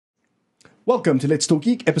Welcome to Let's Talk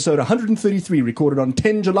Geek, episode 133, recorded on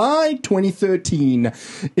 10 July 2013.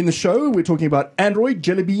 In the show, we're talking about Android,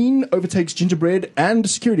 Jelly Bean, overtakes gingerbread, and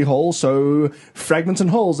security hole, so fragments and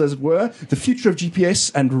holes, as it were, the future of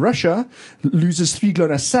GPS, and Russia loses 3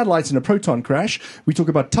 GLONASS satellites in a proton crash. We talk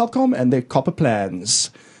about Telkom and their copper plans.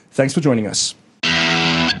 Thanks for joining us.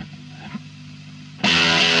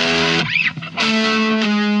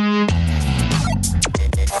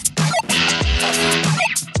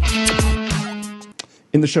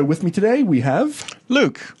 In the show with me today, we have...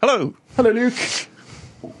 Luke. Hello. Hello, Luke.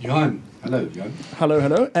 Jan. Hello, Jan.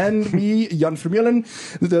 Hello. And me, Jan Vermeulen.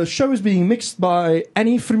 The show is being mixed by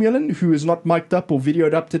Annie Vermeulen, who is not mic'd up or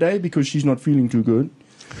videoed up today because she's not feeling too good.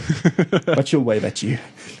 But she'll wave at you.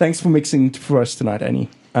 Thanks for mixing for us tonight, Annie.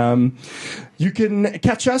 You can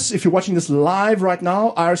catch us if you're watching this live right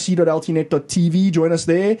now, irc.ltnet.tv. Join us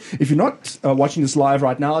there. If you're not watching this live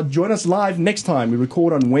right now, join us live next time. We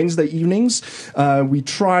record on Wednesday evenings. We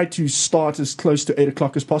try to start as close to 8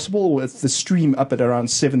 o'clock as possible with the stream up at around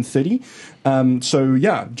 7:30. So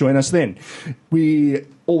yeah, join us then. We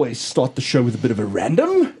always start the show with a bit of a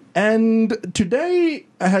random. And today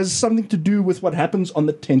has something to do with what happens on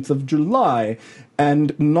the 10th of July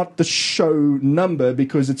and not the show number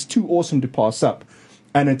because it's too awesome to pass up.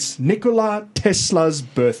 And it's Nikola Tesla's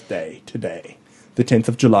birthday today, the 10th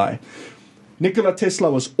of July. Nikola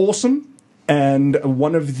Tesla was awesome. And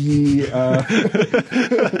one of the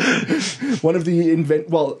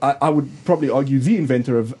I would probably argue the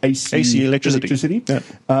inventor of AC electricity. Yeah.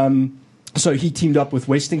 So he teamed up with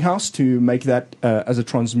Westinghouse to make that as a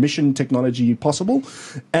transmission technology possible.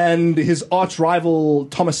 And his arch rival,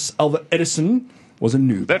 Thomas Alva Edison, was a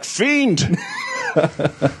noob. That fiend!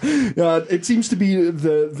 It seems to be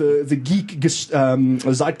the geek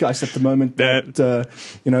zeitgeist at the moment that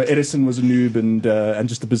Edison was a noob and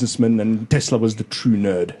just a businessman, and Tesla was the true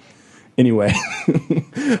nerd. Anyway,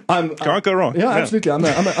 can't go wrong. Yeah, absolutely. I'm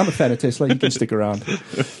a fan of Tesla. You can stick around.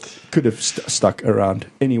 Could have stuck around.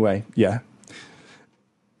 Anyway, yeah.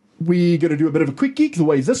 We're going to do a bit of a quick geek. The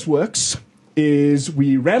way this works is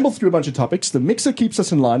we ramble through a bunch of topics. The mixer keeps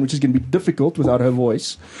us in line, which is going to be difficult without her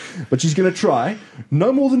voice, but she's going to try.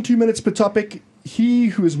 No more than 2 minutes per topic. He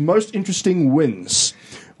who is most interesting wins.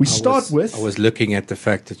 I was looking at the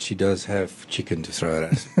fact that she does have chicken to throw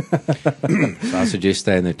at us. So I suggest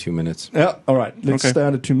stay in there 2 minutes. Yeah, all right. Let's stay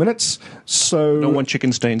under 2 minutes. So don't want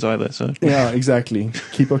chicken stains either. So yeah, exactly.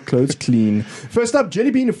 Keep our clothes clean. First up, Jelly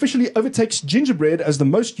Bean officially overtakes Gingerbread as the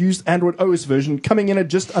most used Android OS version, coming in at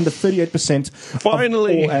just under 38% of all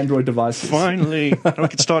Android devices. Finally, we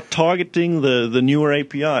can start targeting the newer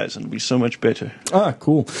APIs and it'll be so much better. Ah,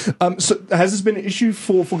 cool. So has this been an issue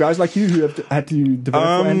for guys like you who have had to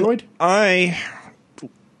develop for Android? I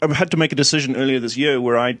had to make a decision earlier this year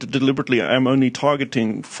where I deliberately am only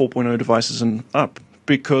targeting 4.0 devices and up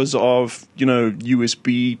because of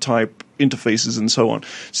USB type interfaces and so on.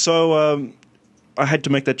 So I had to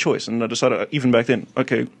make that choice, and I decided even back then,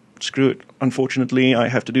 okay, screw it. Unfortunately, I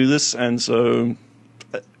have to do this, and so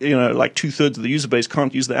like 2/3 of the user base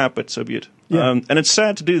can't use the app, but so be it. Yeah. And it's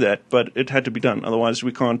sad to do that, but it had to be done. Otherwise,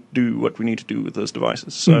 we can't do what we need to do with those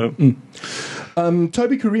devices. So,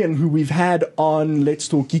 Toby Korean, who we've had on Let's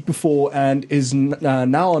Talk Geek before and is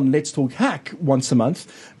now on Let's Talk Hack once a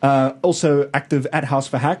month, also active at House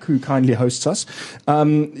for Hack, who kindly hosts us.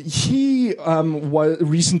 He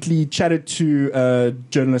recently chatted to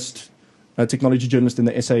a technology journalist in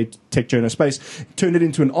the SA tech journal space, turned it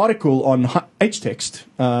into an article on HText.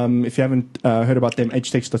 If you haven't heard about them,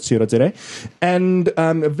 htext.co.za. And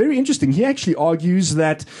very interesting. He actually argues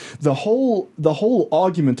that the whole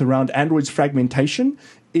argument around Android's fragmentation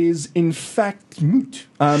is in fact moot.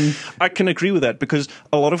 I can agree with that because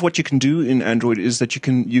a lot of what you can do in Android is that you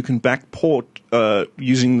can backport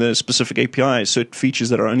using the specific APIs, certain features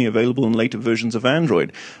that are only available in later versions of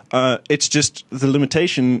Android. It's just the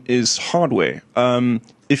limitation is hardware.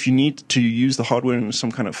 If you need to use the hardware in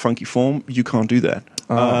some kind of funky form, you can't do that.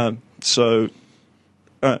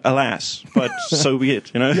 Alas, but so be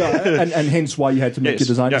it, Yeah, and hence why you had to make your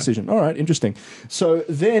design decision. All right, interesting. So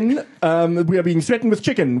then we are being threatened with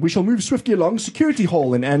chicken. We shall move swiftly along. Security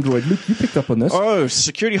hole in Android. Luke, you picked up on this. Oh,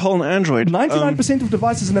 security hole in Android. 99% of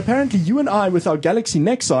devices, and apparently you and I with our Galaxy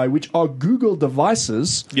Nexi, which are Google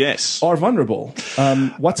devices, are vulnerable.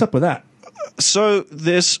 What's up with that? So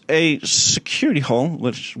there's a security hole,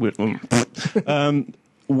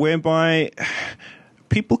 whereby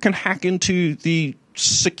people can hack into the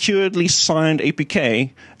securely signed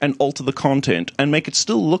APK and alter the content and make it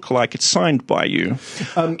still look like it's signed by you.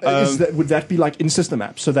 Would that be like in-system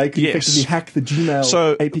apps? So they could effectively hack the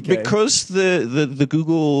Gmail APK? Because the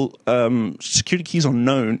Google security keys are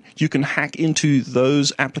known, you can hack into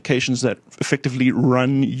those applications that effectively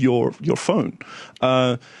run your phone.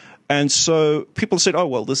 And so people said, oh,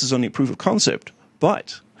 well, this is only a proof of concept.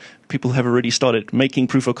 But people have already started making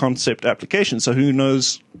proof of concept applications, so who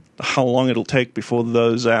knows how long it'll take before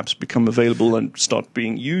those apps become available and start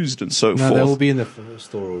being used and so forth. They will be in the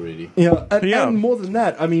store already. Yeah, and more than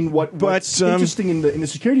that, I mean, what's interesting in the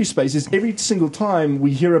security space is every single time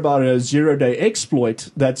we hear about a zero-day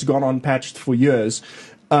exploit that's gone unpatched for years,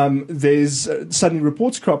 there's suddenly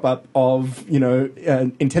reports crop up of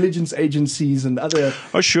intelligence agencies and other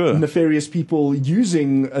nefarious people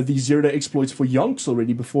using these zero-day exploits for yonks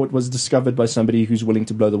already before it was discovered by somebody who's willing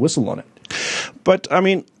to blow the whistle on it. But I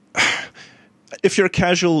mean, if you're a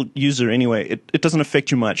casual user anyway, it doesn't affect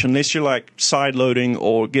you much unless you're like side loading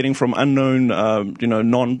or getting from unknown,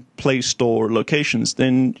 non-Play Store locations.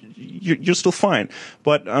 Then you're still fine.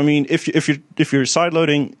 But I mean, if you're side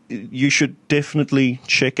loading, you should definitely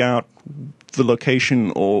check out the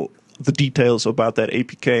location or the details about that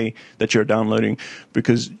APK that you're downloading,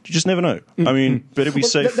 because you just never know. I mean, better be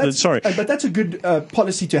safe than sorry. But that's a good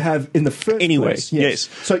policy to have in the first place. Yes.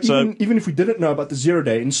 So even if we didn't know about the zero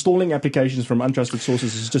day, installing applications from untrusted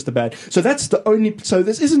sources is just as bad. So that's the only. So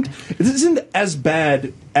this isn't as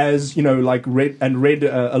bad as like red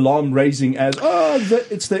alarm raising as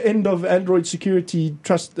it's the end of Android security,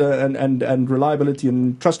 trust and reliability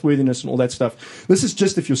and trustworthiness and all that stuff. This is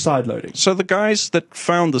just if you're side loading. So the guys that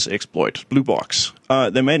found this exploit, Blue Box,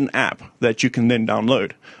 they made an app that you can then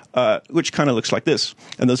download, which kind of looks like this.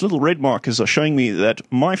 And those little red markers are showing me that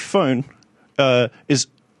my phone is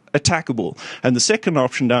attackable. And the second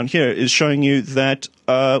option down here is showing you that,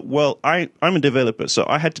 I'm a developer, so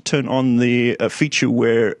I had to turn on the feature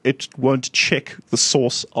where it won't check the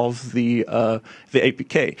source of the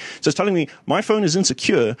APK. So it's telling me my phone is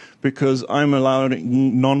insecure because I'm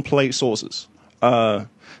allowing non-play sources.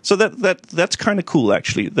 So that's kind of cool,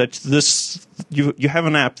 actually. That you have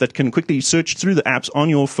an app that can quickly search through the apps on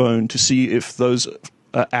your phone to see if those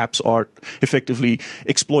apps are effectively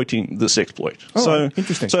exploiting this exploit. Oh, so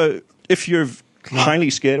interesting. So if you're highly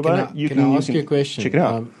scared about it, you can ask you a question. Check it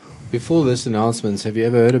out. Before this announcements, have you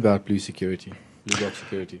ever heard about Blue Box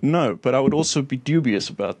Security? No, but I would also be dubious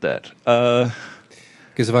about that.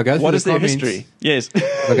 Because if I go through what the is their comments, history? Yes.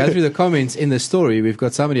 If I go through the comments in the story, we've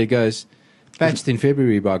got somebody who goes, patched in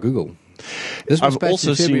February by Google. This was I've patched also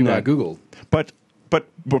in February seen by that. Google. But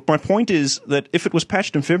my point is that if it was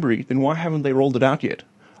patched in February, then why haven't they rolled it out yet?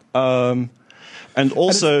 And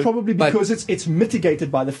also, and it's probably because it's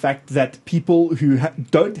mitigated by the fact that people who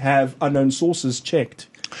don't have unknown sources checked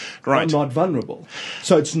are not vulnerable.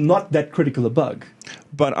 So it's not that critical a bug.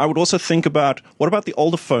 But I would also think about, what about the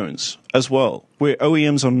older phones as well, where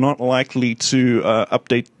OEMs are not likely to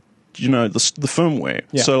update the firmware.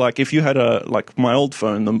 Yeah. So like if you had my old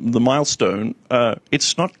phone, the Milestone,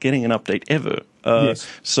 it's not getting an update ever. Yes.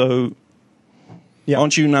 So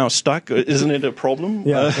aren't you now stuck? Isn't it a problem?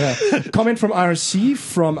 Yeah. Comment from RC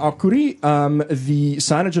from Geekery. The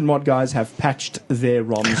Cyanogen mod guys have patched their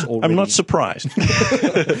ROMs already. I'm not surprised.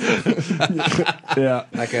 Yeah.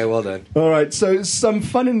 Okay, well done. All right, so some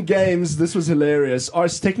fun and games. This was hilarious.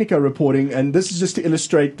 Ars Technica reporting, and this is just to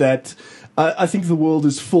illustrate that I think the world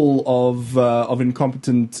is full of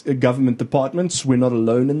incompetent government departments. We're not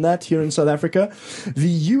alone in that here in South Africa. The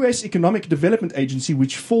U.S. Economic Development Agency,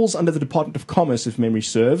 which falls under the Department of Commerce, if memory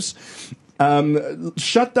serves,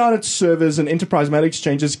 shut down its servers and enterprise mail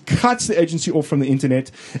exchanges, cuts the agency off from the internet,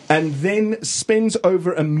 and then spends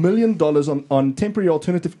over $1 million on temporary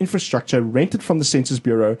alternative infrastructure rented from the Census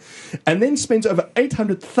Bureau, and then spends over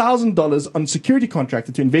 $800,000 on security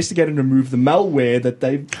contractor to investigate and remove the malware that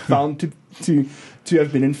they found to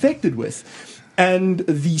have been infected with. And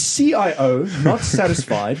the CIO, not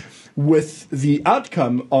satisfied with the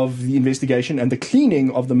outcome of the investigation and the cleaning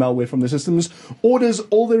of the malware from the systems, orders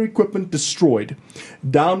all their equipment destroyed,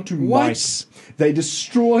 down to mice. They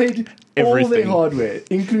destroyed all their hardware,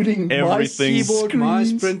 including mice, keyboard, mice,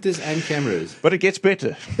 screens. printers, and cameras. But it gets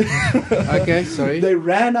better. Okay, sorry. They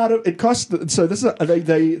ran out of it. Cost so this is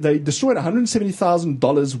they destroyed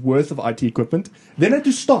 $170,000 worth of IT equipment. Then had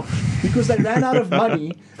to stop because they ran out of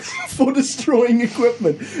money for destroying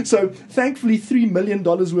equipment. So thankfully, $3 million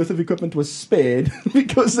worth of equipment was spared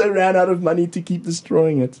because they ran out of money to keep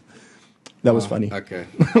destroying it. That was funny. Okay.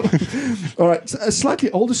 All right, a slightly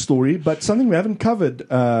older story, but something we haven't covered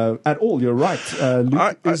at all. You're right.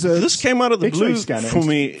 Luke, this came out of the X-ray blue scanner for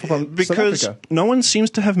me from South because Africa. no one seems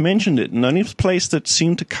to have mentioned it. And the only place that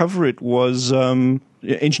seemed to cover it was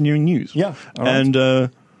Engineering News. Yeah, all right.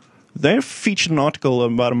 And they featured an article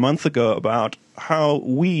about a month ago about how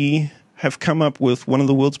we have come up with one of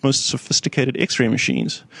the world's most sophisticated X-ray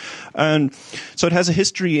machines. And so it has a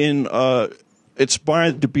history in... it's by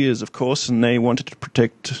De Beers, of course, and they wanted to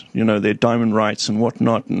protect, their diamond rights and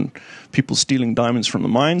whatnot, and people stealing diamonds from the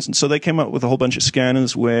mines. And so they came up with a whole bunch of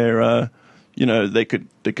scanners where, they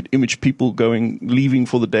could image people leaving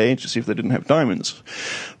for the day to see if they didn't have diamonds.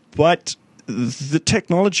 But the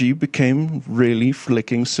technology became really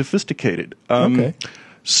flicking sophisticated. Okay.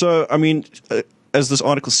 So, as this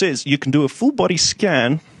article says, you can do a full body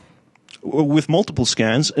scan with multiple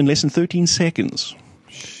scans in less than 13 seconds.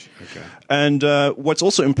 Okay. And what's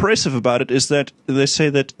also impressive about it is that they say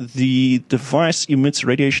that the device emits a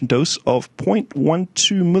radiation dose of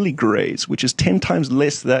 0.12 milligrays, which is 10 times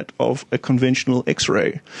less that of a conventional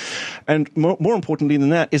X-ray. And more importantly than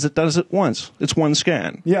that is it does it once. It's one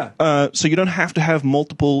scan. Yeah. So you don't have to have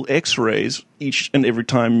multiple X-rays each and every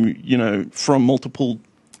time, from multiple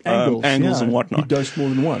angles yeah. and whatnot. You dosed more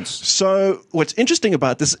than once. So what's interesting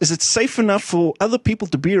about this is it's safe enough for other people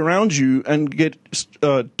to be around you and get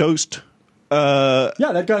dosed.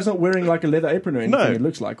 That guy's not wearing like a leather apron or anything, No. it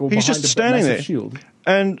looks like. Or He's behind just a standing massive there. shield.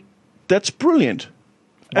 And that's brilliant.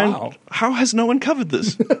 Wow. And how has no one covered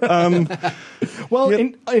this? Well, Yeah.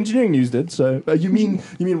 Engineering News did. So you mean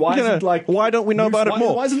why Yeah, isn't like why don't we know about it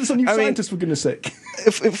more? Why isn't this on New I mean, Scientist, for goodness sake?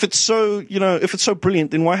 if it's so if it's so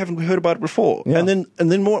brilliant, then why haven't we heard about it before? Yeah. And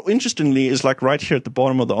then more interestingly is like right here at the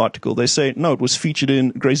bottom of the article, they say no, it was featured in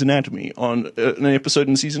Grey's Anatomy on an episode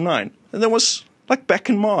in season 9, and that was like back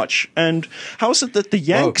in March. And how is it that the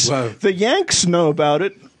Yanks know about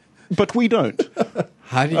it, but we don't?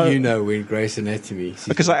 How do you know when Grey's Anatomy?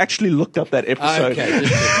 Because I actually looked up that episode. Okay.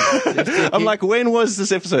 Just I'm like, when was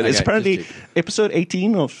this episode? It's Okay, apparently just checking. episode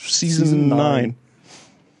 18 of season 9.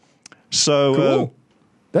 So Cool.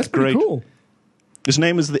 That's pretty great. cool. His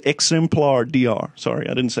name is the Exemplar DR. Sorry,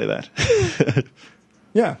 I didn't say that.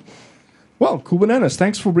 Yeah. Well, cool bananas.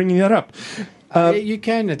 Thanks for bringing that up. You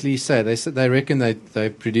can at least say they reckon they're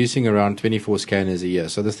producing around 24 scanners a year,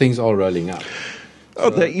 so the things are rolling out. Oh,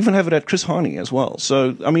 they even have it at Chris Harney as well.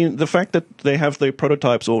 So, the fact that they have their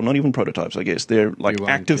prototypes, or not even prototypes, I guess, they're like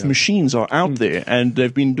active machines are out there, and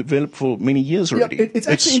they've been developed for many years already. Yeah, it's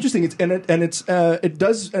actually interesting. It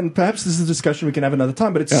does, and perhaps this is a discussion we can have another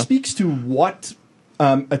time, but it speaks to what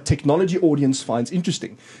a technology audience finds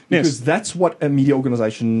interesting, because that's what a media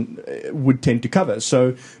organization would tend to cover.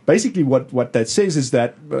 So basically what that says is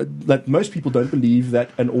that most people don't believe that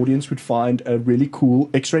an audience would find a really cool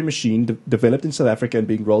X-ray machine developed in South Africa and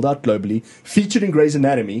being rolled out globally, featured in Grey's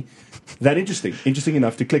Anatomy, that interesting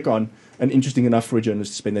enough to click on, and interesting enough for a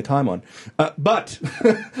journalist to spend their time on. But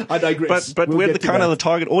I digress. But We'll we're get the to kind that. of the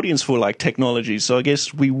target audience for like technology, so I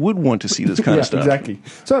guess we would want to see this kind of stuff. Exactly.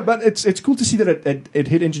 So, but it's cool to see that it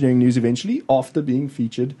hit Engineering News eventually after being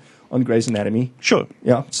featured on Grey's Anatomy. Sure.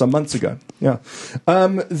 Yeah, some months ago. Yeah.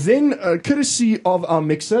 Then, courtesy of our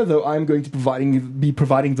mixer, though I'm going to be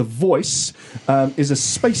providing the voice, is a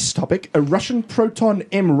space topic. A Russian Proton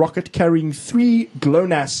M rocket carrying 3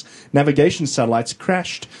 GLONASS navigation satellites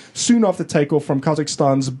crashed soon after takeoff from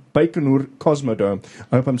Kazakhstan's Baikonur Cosmodrome.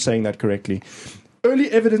 I hope I'm saying that correctly.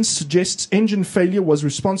 Early evidence suggests engine failure was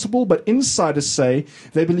responsible, but insiders say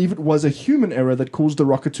they believe it was a human error that caused the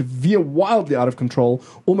rocket to veer wildly out of control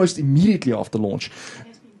almost immediately after launch.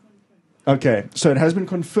 Okay, so it has been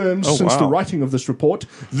confirmed since the writing of this report.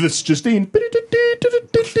 This just in.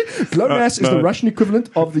 GLONASS is the Russian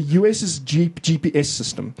equivalent of the US's GPS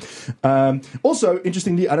system. Also,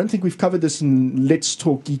 interestingly, I don't think we've covered this in Let's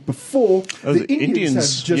Talk Geek before. The Indians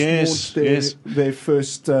have just launched their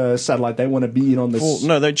first satellite. They want to be in on this. Well,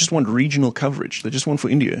 no, they just want regional coverage. They just want for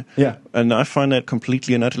India. Yeah. And I find that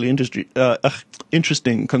completely and utterly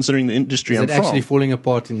interesting, considering the industry Is I'm it from. actually falling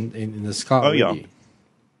apart in the sky? Oh, yeah. already?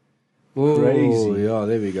 Oh, Crazy. yeah,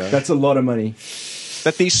 there we go. That's a lot of money.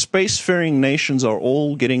 That these spacefaring nations are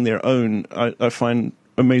all getting their own, I find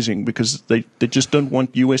amazing, because they just don't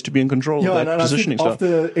want US to be in control of that positioning I think stuff.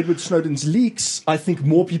 after Edward Snowden's leaks, I think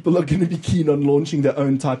more people are going to be keen on launching their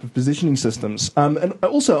own type of positioning systems. And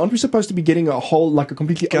also, aren't we supposed to be getting a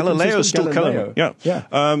completely Galileo open is still system? coming. Yeah.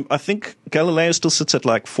 I think Galileo still sits at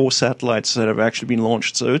like 4 satellites that have actually been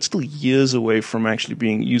launched, so it's still years away from actually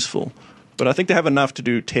being useful. But I think they have enough to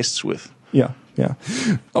do tests with. Yeah. Yeah.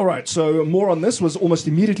 All right. So more on this was almost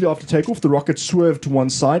immediately after takeoff. The rocket swerved to one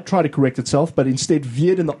side, tried to correct itself, but instead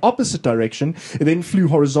veered in the opposite direction. It then flew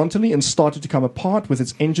horizontally and started to come apart with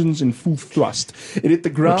its engines in full thrust. It hit the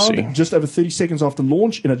ground just over 30 seconds after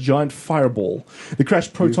launch in a giant fireball. The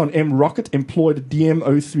crashed Proton M rocket employed a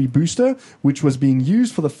DM-03 booster, which was being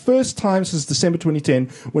used for the first time since December 2010,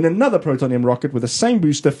 when another Proton M rocket with the same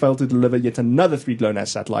booster failed to deliver yet another 3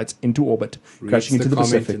 GLONASS satellites into orbit, crashing into the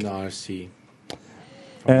Pacific. In the RC.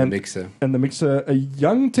 And the mixer, a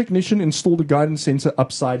young technician installed a guidance sensor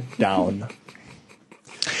upside down.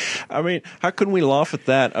 I mean, how can we laugh at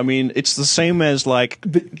that? I mean, it's the same as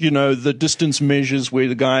the distance measures where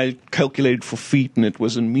the guy calculated for feet and it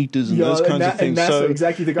was in meters and those kinds of things. NASA, so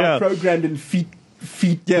exactly, the guy programmed in feet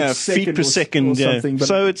feet per second. Or something. But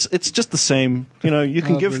so it's just the same. You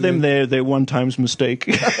can give them their one times mistake.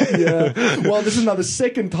 Yeah. Well, this is now the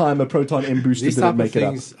second time a Proton M booster didn't make it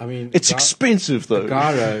up. I mean, it's expensive though.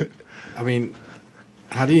 Gyro. I mean,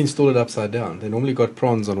 how do you install it upside down? They normally got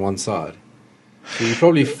prongs on one side, so you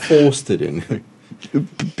probably forced it in.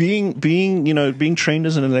 Being trained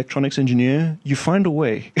as an electronics engineer, you find a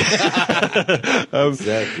way.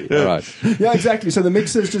 Exactly. All right. Yeah, exactly. So the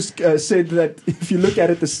mixers just said that if you look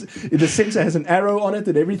at it, the sensor has an arrow on it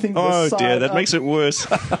and everything. Oh dear, that makes it worse.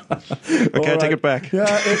 Okay, take it back.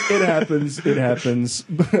 Yeah, it happens. It happens.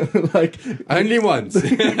 Only once.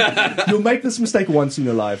 You'll make this mistake once in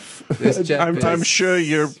your life. I'm sure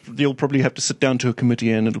you'll probably have to sit down to a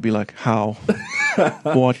committee and it'll be like, how?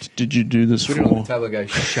 What did you do this for?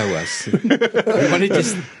 Show us. We want to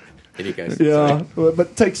just. Yeah,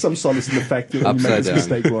 but take some solace in the fact you only made this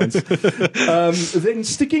mistake once. Then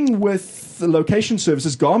sticking with the location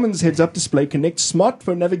services, Garmin's heads-up display connects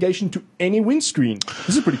smartphone navigation to any windscreen.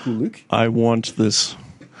 This is pretty cool, Luke. I want this.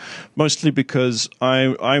 Mostly because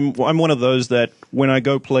I'm one of those that when I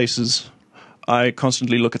go places, I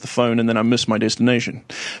constantly look at the phone and then I miss my destination.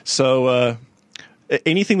 So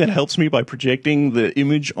anything that helps me by projecting the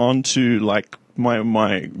image onto like my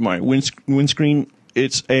windscreen,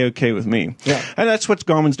 it's A-OK with me. Yeah. And that's what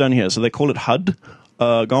Garmin's done here. So they call it HUD,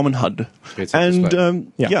 Garmin HUD.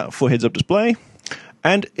 And for heads-up display.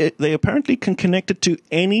 And they apparently can connect it to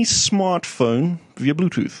any smartphone via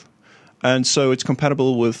Bluetooth. And so it's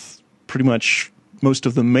compatible with pretty much most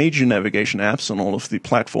of the major navigation apps on all of the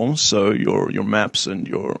platforms. So your maps and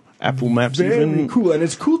your Apple Maps. Very cool. And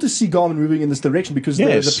it's cool to see Garmin moving in this direction because the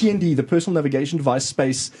PND, the personal navigation device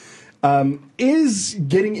space, is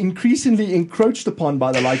getting increasingly encroached upon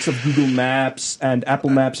by the likes of Google Maps and Apple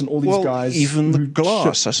Maps and all these guys. Even the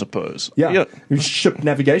Glass, I suppose. Yeah. Who ship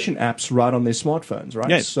navigation apps right on their smartphones, right?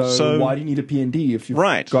 Yes. So why do you need a PND if you've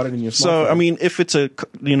got it in your smartphone? So, I mean, if it's a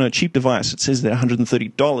cheap device, it says they're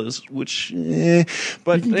 $130, which,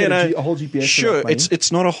 but, you can get a whole GPS. Sure,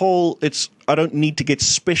 it's not a whole, I don't need to get a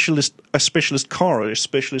specialist car or a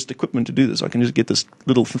specialist equipment to do this. I can just get this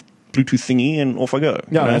little Bluetooth thingy and off I go.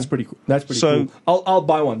 Yeah, that's pretty cool. That's pretty cool. I'll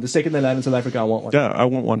buy one. The second they land in South Africa, I want one. Yeah, I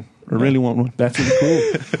want one. I really want one. That's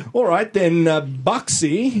really cool. All right, then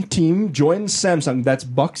Boxy team joins Samsung. That's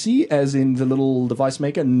Boxy, as in the little device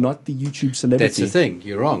maker, not the YouTube celebrity. That's the thing.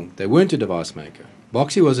 You're wrong. They weren't a device maker.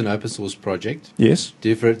 Boxy was an open source project. Yes.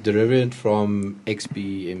 Derived from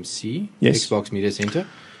XBMC, Xbox Media Center.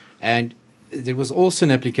 And there was also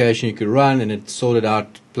an application you could run, and it sorted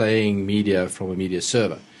out playing media from a media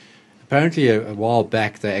server. Apparently, a while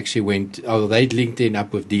back, they actually they'd linked in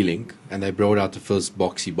up with D-Link, and they brought out the first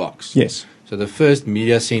Boxy box. Yes. So the first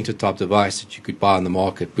media center type device that you could buy on the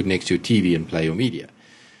market, put next to your TV and play your media.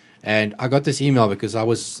 And I got this email because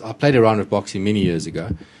I played around with Boxy many years ago,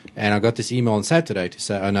 and I got this email on Saturday to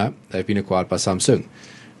say, oh no, they've been acquired by Samsung.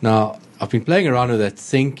 Now, I've been playing around with that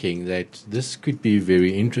thinking that this could be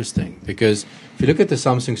very interesting because if you look at the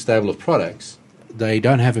Samsung stable of products, they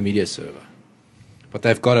don't have a media server. But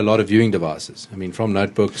they've got a lot of viewing devices. I mean, from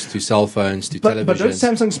notebooks to cell phones to televisions. But don't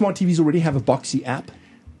Samsung smart TVs already have a Boxy app?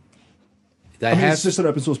 It's just an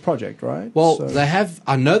open source project, right? Well, they have.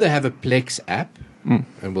 I know they have a Plex app,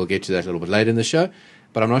 and we'll get to that a little bit later in the show.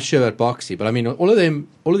 But I'm not sure about Boxy. But I mean, all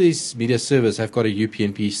of these media servers have got a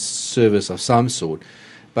UPnP service of some sort.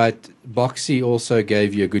 But Boxy also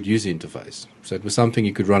gave you a good user interface. So it was something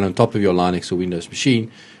you could run on top of your Linux or Windows machine,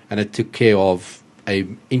 and it took care of a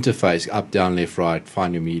interface, up, down, left, right,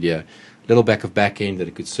 find your media, little back end that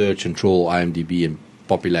it could search and trawl IMDb and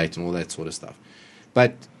populate and all that sort of stuff.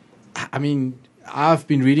 But, I mean, I've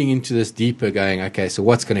been reading into this deeper going, okay, so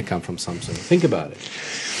what's going to come from Samsung? Think about it.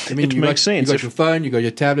 I mean, it makes sense. You've got your phone, you've got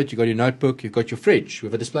your tablet, you've got your notebook, you've got your fridge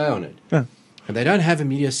with a display on it. Yeah. And they don't have a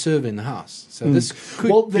media server in the house. So this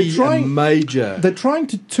could they're be a major... They're trying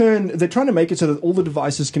to make it so that all the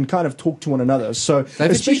devices can kind of talk to one another. So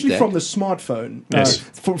They've especially achieved that. from the smartphone, Yes.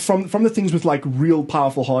 from the things with like real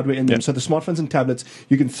powerful hardware in them. Yeah. So the smartphones and tablets,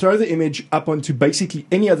 you can throw the image up onto basically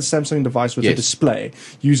any other Samsung device with a Yes. display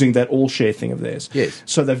using that all share thing of theirs. Yes.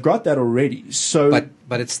 So they've got that already. So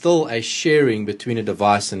But it's still a sharing between a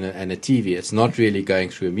device and a TV. It's not really going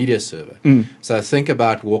through a media server. So think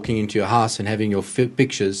about walking into your house and having your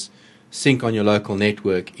pictures sync on your local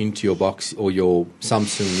network into your box or your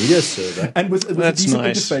Samsung media server. and with a That's decent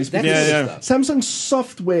nice. interface. That's because Yeah, good stuff. Samsung's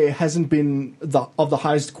software hasn't been of the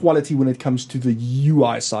highest quality when it comes to the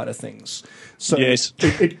UI side of things. So Yes.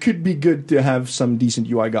 it could be good to have some decent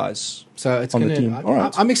UI guys. So it's On the going team. All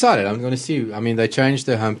right. I'm excited. I'm going to see. I mean, they changed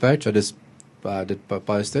their homepage. I just did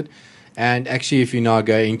post it. And actually, if you now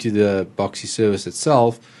go into the Boxy service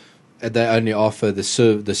itself, they only offer the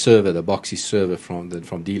server, the Boxy server from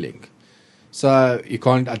D-Link. So you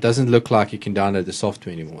can't. It doesn't look like you can download the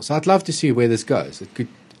software anymore. So I'd love to see where this goes. It could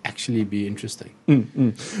actually be interesting.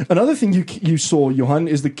 Another thing you saw, Johan,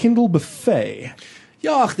 is the Kindle buffet.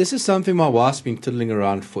 Yeah, this is something my wife's been tiddling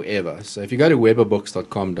around forever. So if you go to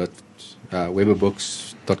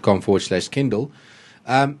weberbooks.com/Kindle,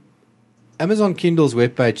 Amazon Kindle's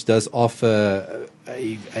webpage does offer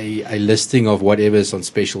a listing of whatever's on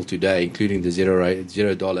special today, including the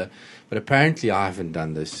 $0. But apparently, I haven't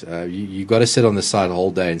done this. You got to sit on the side the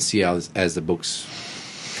whole day and see as the books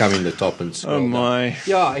come in the top and scroll Oh down. my.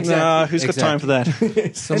 Yeah, exactly. Nah, who's got time for that?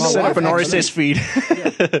 So Set up an actually- RSS feed.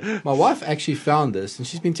 My wife actually found this, and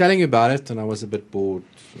she's been telling me about it, and I was a bit bored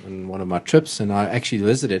on one of my trips, and I actually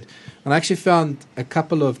visited, and I actually found a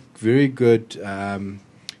couple of very good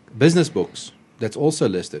business books that's also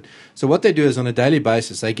listed. So what they do is on a daily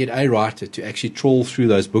basis, they get a writer to actually trawl through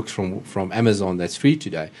those books from Amazon that's free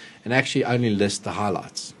today, and actually only list the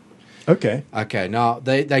highlights. Okay. Okay, now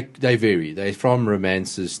they vary. They're from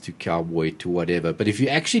romances to cowboy to whatever. But if you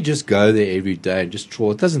actually just go there every day and just trawl,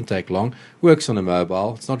 it doesn't take long. Works on a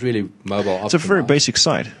mobile. It's not really mobile optimized. It's a very basic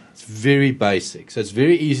site. It's very basic. So it's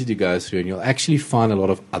very easy to go through, and you'll actually find a lot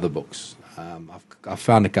of other books. I've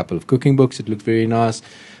found a couple of cooking books that look very nice.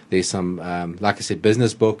 There's some, like I said,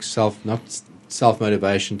 business books, not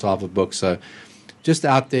self-motivation type of books. So just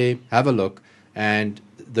out there, have a look. And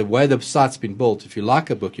the way the site's been built, if you like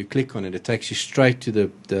a book, you click on it, it takes you straight to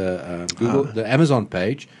the Amazon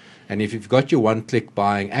page. And if you've got your one-click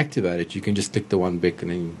buying activated, you can just click the one bit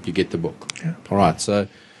and then you get the book. Yeah. All right. So,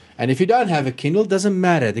 and if you don't have a Kindle, it doesn't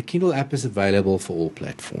matter. The Kindle app is available for all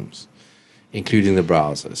platforms, including the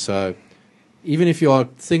browser. So even if you are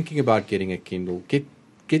thinking about getting a Kindle,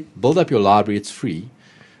 build up your library. It's free.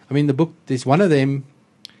 I mean, the book, there's one of them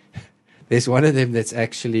that's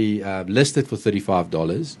actually listed for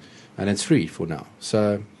 $35, and it's free for now.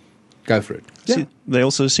 So go for it. Yeah. See, they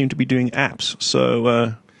also seem to be doing apps.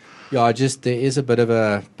 So Yeah, there is a bit of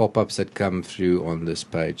a pop-ups that come through on this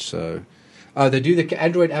page. So, they do the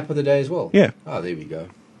Android app of the day as well. yeah. Oh, there we go.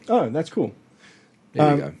 Oh, that's cool.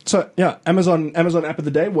 There we go. So yeah, Amazon app of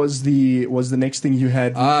the day was the next thing you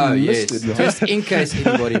had listed. Yes. Just in case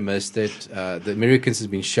anybody missed it, the Americans have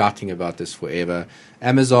been shouting about this forever.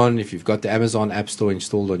 Amazon, if you've got the Amazon App Store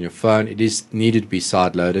installed on your phone, it is needed to be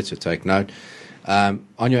side-loaded, so take note.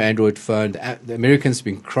 On your Android phone, the Americans have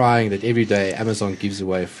been crying that every day Amazon gives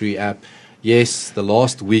away a free app. Yes, the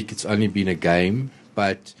last week it's only been a game,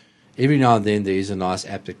 but every now and then there is a nice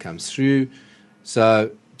app that comes through.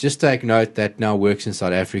 So just take note that now works in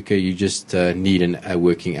South Africa. You just need a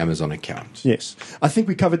working Amazon account. Yes, I think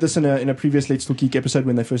we covered this in a previous Let's Talk Geek episode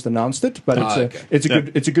when they first announced it. But okay.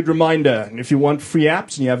 it's a good reminder. And if you want free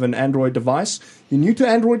apps and you have an Android device, you're new to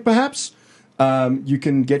Android perhaps, you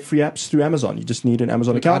can get free apps through Amazon. You just need an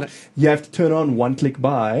Amazon account. You have to turn on one-click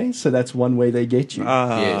buy, so that's one way they get you.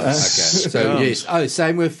 Yes. Okay. So yes. Oh,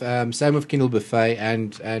 same with Kindle Buffet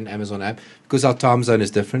and Amazon app, because our time zone is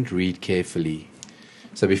different. Read carefully.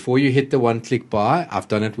 So before you hit the one-click buy, I've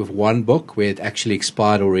done it with one book where it actually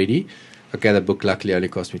expired already. Okay, the book luckily only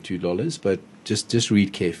cost me $2, but just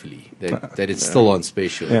read carefully that it's still on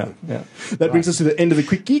special. Yeah. That brings us to the end of the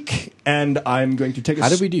Quick Geek, and I'm going to take us How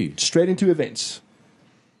did we do? straight into events.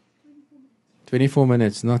 24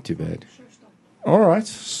 minutes, not too bad. All right,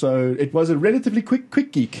 so it was a relatively quick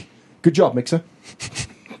geek. Good job, Mixer.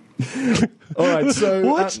 All right, so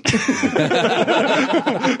What?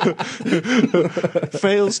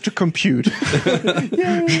 Fails to compute.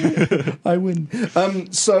 Yay, I win.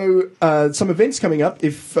 So some events coming up.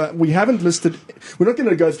 If we haven't listed, we're not going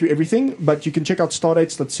to go through everything, but you can check out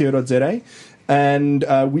stardates.co.za. And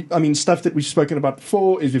stuff that we've spoken about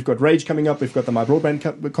before is we've got Rage coming up, we've got the My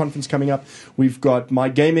Broadband conference coming up, we've got My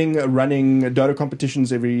Gaming running Dota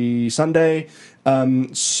competitions every Sunday.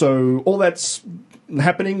 So all that's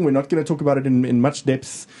happening. We're not going to talk about it in much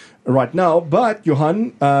depth right now, but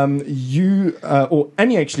Johan, you or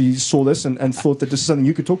Annie actually saw this and thought that this is something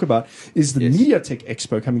you could talk about, is the MediaTek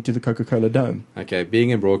Expo coming to the Coca-Cola Dome. Okay,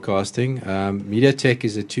 being in broadcasting, MediaTek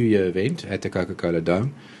is a 2-year event at the Coca-Cola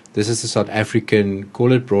Dome. This is the South African,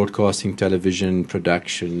 call it broadcasting, television,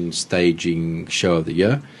 production, staging show of the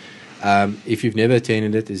year. If you've never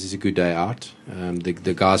attended it, this is a good day out.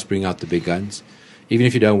 The guys bring out the big guns. Even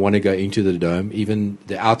if you don't want to go into the dome, even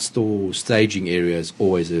the outdoor staging area is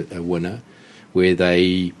always a winner, where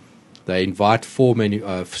they invite four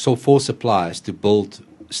suppliers to build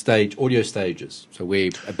audio stages. So where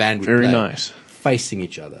a band would play facing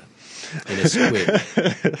each other in a square.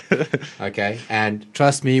 Okay, and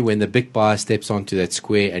trust me, when the big buyer steps onto that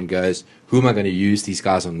square and goes, who am I going to use? These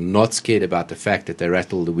guys are not scared about the fact that they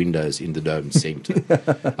rattle the windows in the dome center,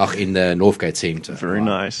 in the Northgate Center. Very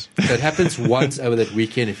nice. So it happens once over that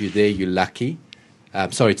weekend. If you're there, you're lucky.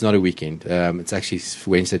 Sorry, it's not a weekend. It's actually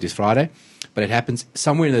Wednesday to Friday. But it happens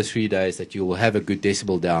somewhere in those 3 days that you will have a good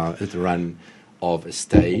decibel down at the run of a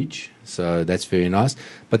stage. So that's very nice.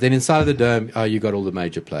 But then inside of the dome, you got all the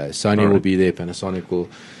major players. Sony will be there, Panasonic will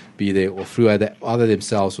be there, or through either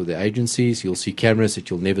themselves or their agencies. You'll see cameras that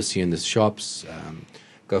you'll never see in the shops.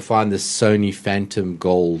 Go find the Sony Phantom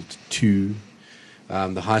Gold 2.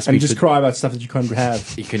 The high speed. And just cry about stuff that you can't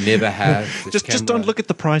have. You can never have. Just don't look at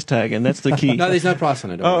the price tag, and that's the key. No, there's no price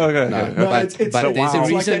on it. Oh, okay. No, but there's a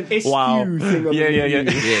reason. Like SQ thing on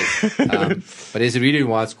Yes. But there's a reason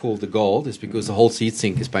why it's called the Gold. It's because the whole seat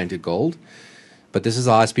sink is painted gold. But this is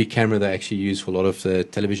a high-speed camera they actually use for a lot of the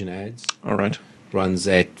television ads. All right. Runs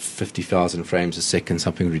at 50,000 frames a second,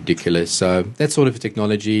 something ridiculous. So that sort of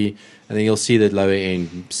technology. And then you'll see that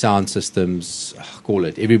lower-end sound systems, call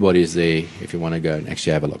it. Everybody is there if you want to go and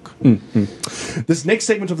actually have a look. Mm-hmm. This next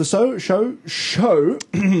segment of the show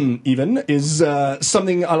even, is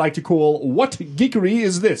something I like to call What Geekery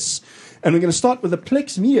Is This? And we're going to start with the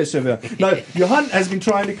Plex media server. Now, Johan has been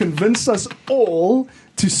trying to convince us all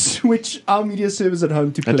to switch our media servers at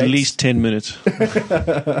home to Plex. At least 10 minutes.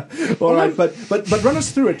 All right, but run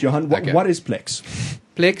us through it, Johan. What is Plex?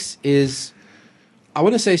 Plex is, I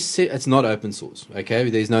want to say it's not open source, okay?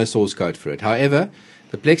 There's no source code for it. However,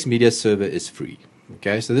 the Plex media server is free,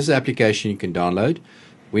 okay? So this is an application you can download,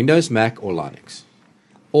 Windows, Mac, or Linux,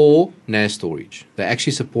 or NAS storage. They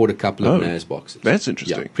actually support a couple of NAS boxes. That's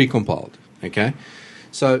interesting. Yeah, pre-compiled, okay?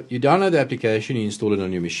 So you download the application, you install it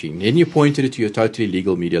on your machine. Then you pointed it to your totally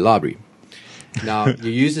legal media library. Now,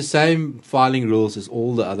 you use the same filing rules as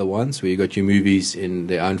all the other ones, where you got your movies in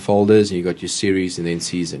their own folders, and you got your series and then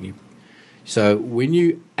season. So when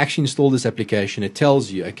you actually install this application, it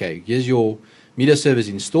tells you, okay, here's your media server is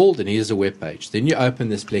installed, and here's a web page. Then you open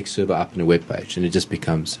this Plex server up in a web page, and it just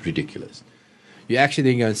becomes ridiculous. You actually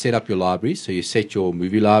then go and set up your libraries. So you set your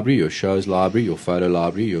movie library, your shows library, your photo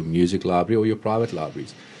library, your music library, or your private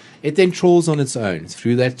libraries. It then trawls on its own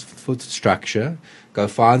through that structure,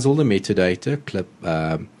 finds all the metadata, clip,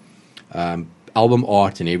 album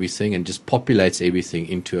art and everything, and just populates everything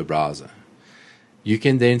into a browser. You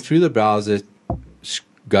can then, through the browser,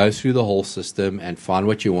 go through the whole system and find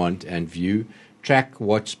what you want and view, track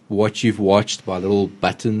what you've watched by little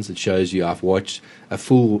buttons. It shows you I've watched. A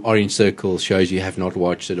full orange circle shows you have not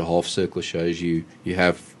watched it. A half circle shows you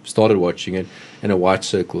have started watching it, and a white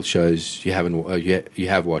circle shows you haven't. You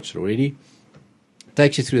have watched it already.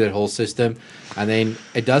 Takes you through that whole system, and then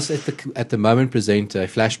it does at the moment present a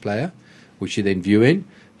flash player, which you then view in.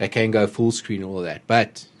 They can go full screen, all of that.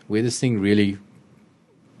 But where this thing really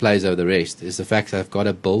plays over the rest is the fact that I've got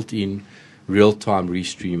a built-in real-time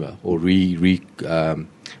restreamer or re-encoder.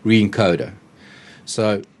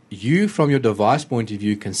 So you, from your device point of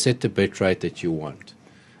view, can set the bitrate that you want.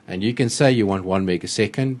 And you can say you want 1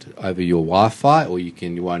 megasecond over your Wi-Fi, or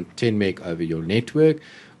you want 10 meg over your network,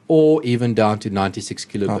 or even down to 96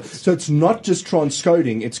 kilobits. So it's not just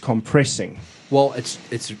transcoding, it's compressing. Well, it's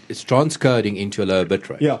transcoding into a lower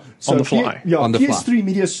bitrate. Yeah. So on the fly. On the PS3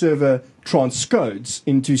 Media Server transcodes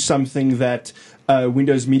into something that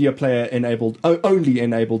Windows Media Player only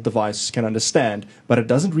enabled device can understand, but it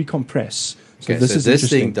doesn't recompress. So this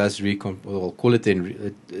thing does call it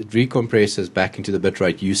then, it recompresses back into the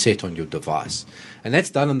bitrate you set on your device. And that's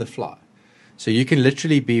done on the fly. So you can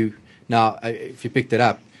literally be, now, if you picked it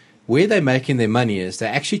up, where they're making their money is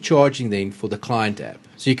they're actually charging then for the client app.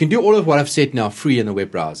 So you can do all of what I've said now free in the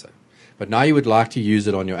web browser. But now you would like to use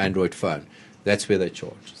it on your Android phone. That's where they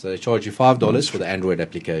charge. So they charge you $5 for the Android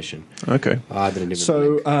application. Okay. I didn't even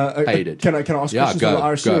So, paid it. can I ask questions on the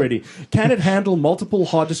IRC already? Can it handle multiple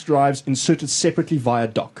hard disk drives inserted separately via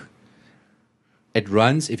dock? It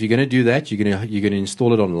runs. If you're going to do that, you're going to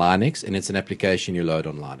install it on Linux, and it's an application you load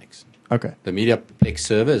on Linux. Okay. The Plex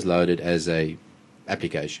server is loaded as a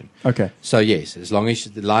application. Okay. So yes, as long as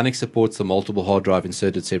the Linux supports the multiple hard drive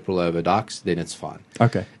inserted separately over docks, then it's fine.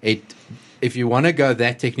 Okay. If you want to go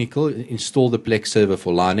that technical, install the Plex server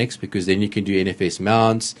for Linux, because then you can do NFS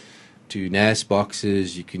mounts to NAS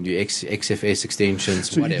boxes, you can do XFS extensions,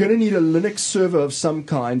 so whatever. You're going to need a Linux server of some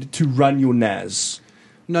kind to run your NAS.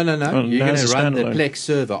 No. Oh, You're going NAS to is run the standalone. Plex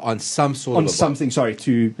server on some sort On of a something,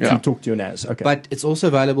 to talk to your NAS. Okay. But it's also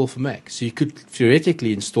available for Mac. So you could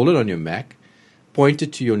theoretically install it on your Mac, point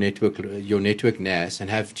it to your network NAS, and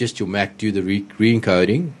have just your Mac do the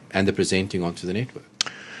re-encoding and the presenting onto the network.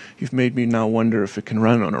 You've made me now wonder if it can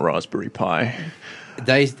run on a Raspberry Pi.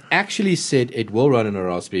 They actually said it will run on a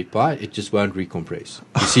Raspberry Pi, it just won't recompress.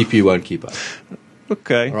 The CPU won't keep up.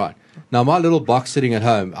 Okay. All right. Now, my little box sitting at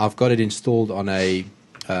home, I've got it installed on a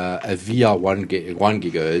VR 1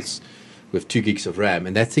 gigahertz with 2 gigs of RAM,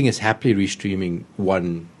 and that thing is happily restreaming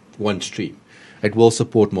one stream. It will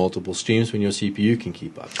support multiple streams when your CPU can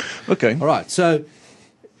keep up. Okay. All right. So,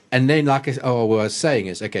 and then, what I was saying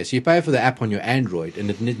is, okay, so you pay for the app on your Android, and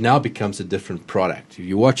it now becomes a different product. If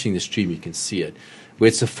you're watching the stream, you can see it, where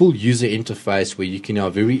it's a full user interface where you can now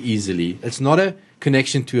very easily. It's not a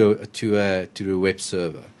connection to a web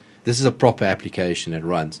server. This is a proper application that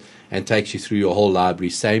runs and takes you through your whole library.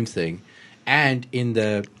 Same thing. And in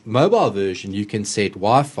the mobile version, you can set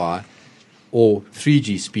Wi-Fi or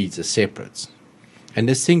 3G speeds as separate. And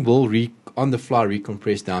this thing will on the fly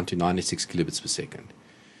recompress down to 96 kilobits per second.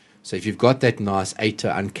 So if you've got that nice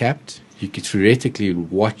 8-er uncapped, you could theoretically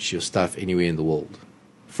watch your stuff anywhere in the world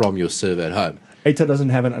from your server at home. 8-er doesn't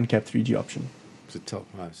have an uncapped 3G option.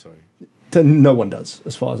 Sorry. No one does,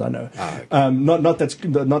 as far as I know. Okay. Not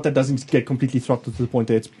that doesn't get completely throttled to the point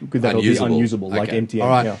that that'll be unusable, like Okay. MTN. All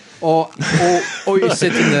right. Yeah. Or you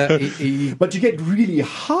sit in the. But you get really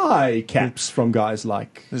high caps from guys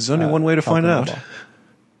like. There's only one way to find Telkom out. Mobile.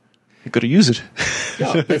 You've got to use it.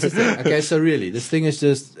 Yeah, that's the thing. Okay, so really, this thing is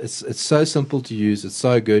just it's so simple to use. It's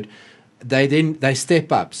so good. They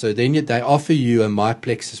step up. So then they offer you a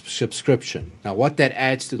MyPlex subscription. Now, what that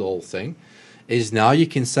adds to the whole thing is now you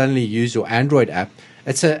can suddenly use your Android app.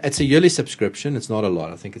 It's a yearly subscription. It's not a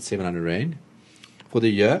lot. I think it's 700 Rand for the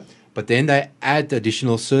year. But then they add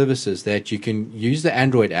additional services that you can use the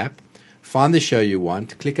Android app, find the show you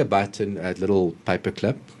want, click a button, a little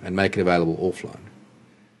paperclip, and make it available offline.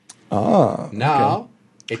 Now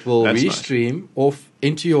it will That's restream off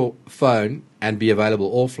into your phone and be available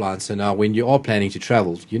offline. So now when you are planning to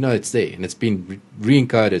travel, you know it's there and it's been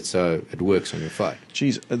re-encoded so it works on your phone.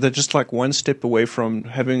 Geez, they're just like one step away from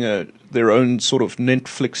having their own sort of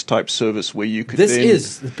Netflix type service where you could.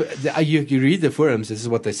 You read the forums. This is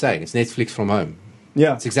what they're saying. It's Netflix from home.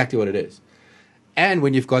 Yeah, It's exactly what it is. And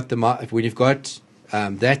when you've got that,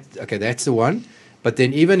 okay, that's the one. But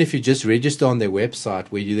then even if you just register on their website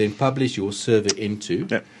where you then publish your server into,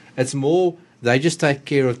 it's more, they just take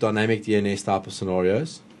care of dynamic DNS type of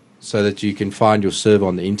scenarios so that you can find your server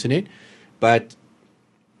on the internet. But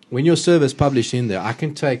when your server is published in there, I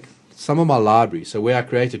can take some of my library, so where I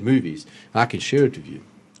created movies, I can share it with you.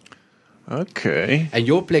 Okay. And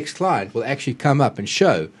your Plex client will actually come up and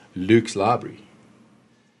show Luke's library.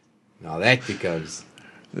 Now that becomes...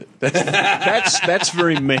 That's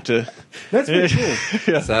very meta. that's pretty cool.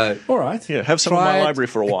 Yeah. So, All right. Yeah, have some of try my it. library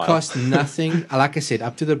for a while. It costs nothing. Like I said,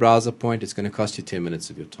 up to the browser point, it's going to cost you 10 minutes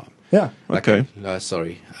of your time. Yeah. Okay.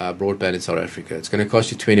 Broadband in South Africa. It's going to cost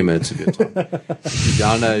you 20 minutes of your time. to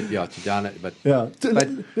download, but Yeah. But-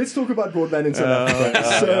 Let's talk about broadband in South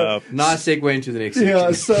Africa. nice segue into the next section.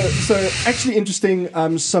 Yeah, so actually interesting.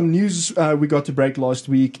 Some news we got to break last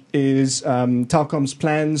week is Telkom's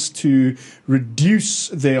plans to reduce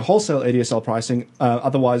their wholesale ADSL pricing,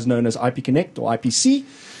 otherwise known as IP Connect or IPC.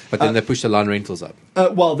 But then they push the line rentals up.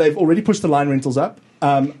 Well, they've already pushed the line rentals up,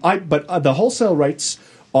 but the wholesale rates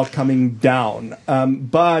are coming down.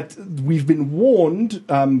 But we've been warned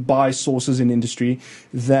by sources in industry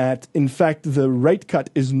that, in fact, the rate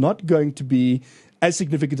cut is not going to be as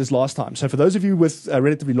significant as last time. So for those of you with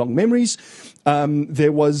relatively long memories,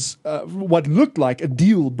 there was what looked like a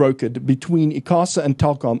deal brokered between ICASA and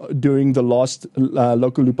Telkom during the last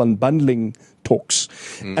local loop unbundling talks.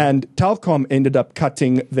 And Telkom ended up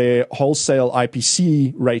cutting their wholesale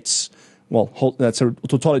IPC rates that's a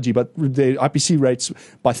tautology, but their IPC rates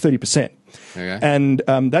by 30%. Okay. And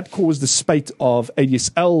that caused a spate of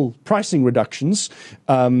ADSL pricing reductions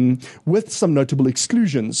with some notable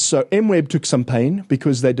exclusions. So MWeb took some pain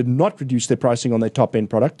because they did not reduce their pricing on their top-end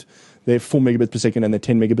product, their 4 megabit per second and their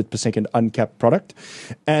 10 megabit per second uncapped product.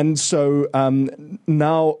 And so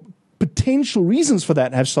now potential reasons for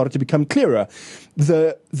that have started to become clearer.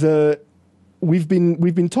 We've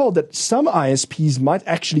been told that some ISPs might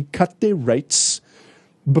actually cut their rates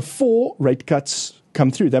before rate cuts come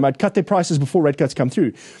through. They might cut their prices before rate cuts come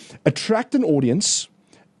through, attract an audience,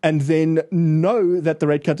 and then know that the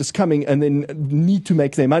rate cut is coming, and then need to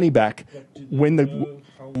make their money back when the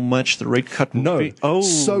how much the rate cut would be? Oh,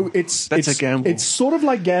 so that's a gamble. It's sort of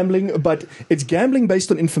like gambling, but it's gambling based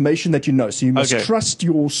on information that you know. So you must trust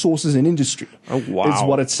your sources in industry. Oh, wow. Is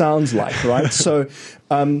what it sounds like, right? So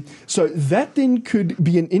that then could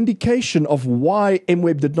be an indication of why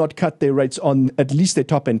MWeb did not cut their rates on at least their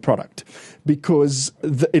top end product, because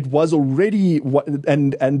it was already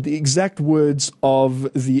and the exact words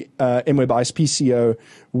of the MWeb ISP CEO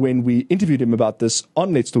when we interviewed him about this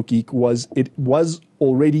on Let's Talk Geek was it was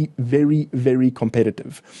already very, very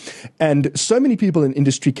competitive. And so many people in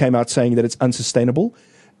industry came out saying that it's unsustainable,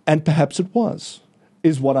 and perhaps it was.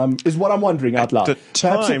 Is what I'm wondering out loud. At the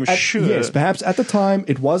time, sure. Yes, perhaps at the time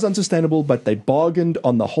it was unsustainable, but they bargained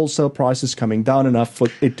on the wholesale prices coming down enough for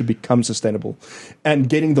it to become sustainable, and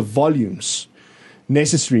getting the volumes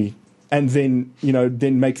necessary, and then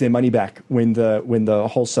make their money back when the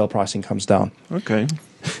wholesale pricing comes down. Okay.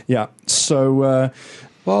 Yeah. So,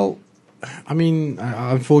 well, I mean,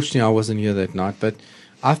 unfortunately, I wasn't here that night, but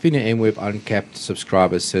I've been an MWeb uncapped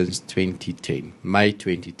subscriber since 2010, May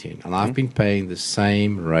 2010, and I've been paying the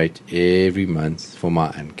same rate every month for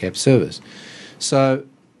my uncapped service. So,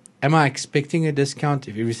 am I expecting a discount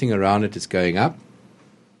if everything around it is going up?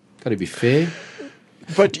 Got to be fair.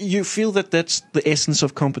 But you feel that that's the essence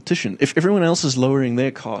of competition. If everyone else is lowering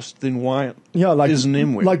their cost, then why isn't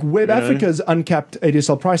MWeb? Like Web Africa's uncapped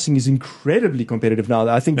ADSL pricing is incredibly competitive now.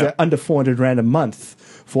 I think they're under 400 Rand a month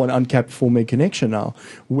for an uncapped 4 meg connection now,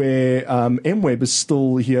 where MWeb is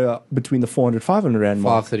still here between the 400, 500 Rand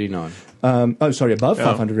mark. 539. Above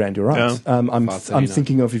 500 Rand, you're right. Yeah. I'm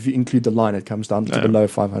thinking of if you include the line, it comes down to below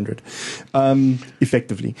 500,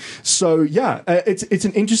 effectively. So it's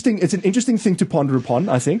an interesting thing to ponder upon,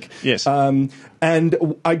 I think. Yes. And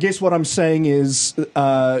I guess what I'm saying is,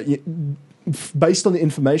 based on the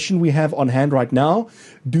information we have on hand right now,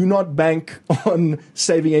 do not bank on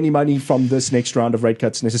saving any money from this next round of rate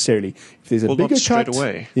cuts necessarily. If there's a bigger cut,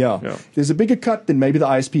 away. If there's a bigger cut, then maybe the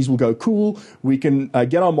ISPs will go, cool, we can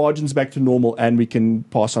get our margins back to normal, and we can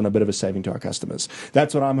pass on a bit of a saving to our customers.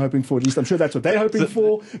 That's what I'm hoping for. At least I'm sure that's what they're hoping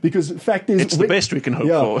for, because the fact is, it's the best we can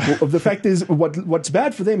hope for. The fact is, what's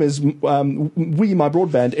bad for them is my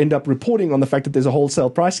broadband, end up reporting on the fact that there's a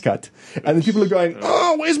wholesale price cut, and then people are going,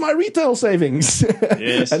 oh, where's my retail savings?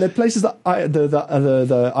 Yes. And it places the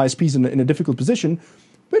ISPs in a difficult position,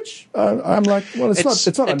 which I'm like, well, it's not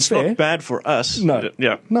unfair. It's not bad for us. No,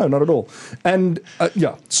 not at all. And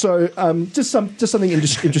so just something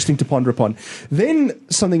interesting to ponder upon. Then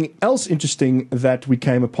something else interesting that we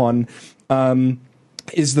came upon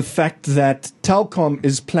is the fact that Telkom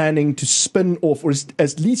is planning to spin off, or is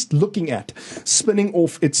at least looking at spinning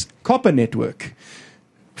off its copper network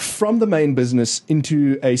from the main business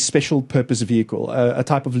into a special purpose vehicle, a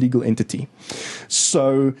type of legal entity.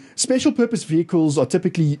 So special purpose vehicles are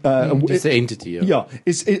typically it's the entity.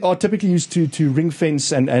 Are typically used to ring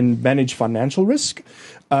fence and manage financial risk.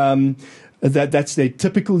 That's their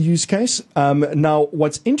typical use case. Now,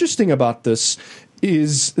 what's interesting about this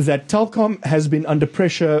is that Telkom has been under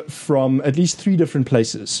pressure from at least 3 different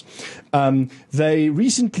places. They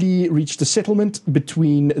recently reached a settlement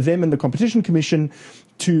between them and the Competition Commission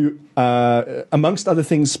to, amongst other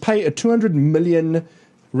things, pay a 200 million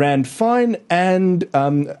Rand fine and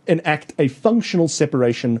enact a functional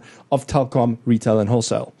separation of Telkom retail and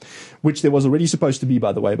wholesale, which there was already supposed to be,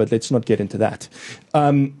 by the way, but let's not get into that.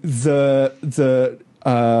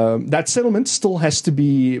 That settlement still has to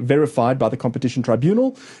be verified by the Competition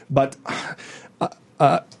Tribunal, but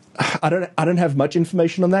I don't have much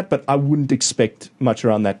information on that, but I wouldn't expect much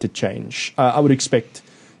around that to change. I would expect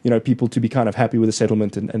people to be kind of happy with the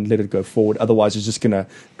settlement and let it go forward. Otherwise, it's just going to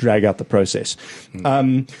drag out the process.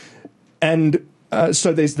 So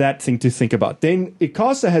there's that thing to think about. Then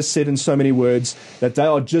ICASA has said in so many words that they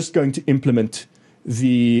are just going to implement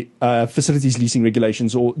the facilities leasing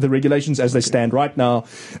regulations, or the regulations as they stand right now,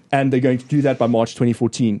 and they're going to do that by March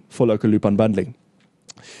 2014 for local loop unbundling.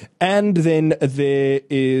 And then there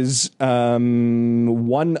is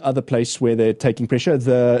one other place where they're taking pressure,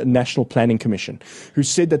 the National Planning Commission, who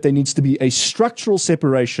said that there needs to be a structural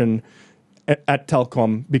separation at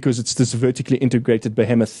Telkom because it's this vertically integrated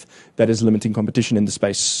behemoth that is limiting competition in the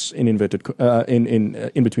space in inverted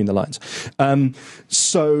in between the lines.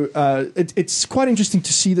 So it's quite interesting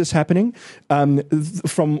to see this happening.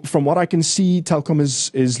 From what I can see, Telkom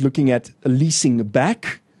is looking at leasing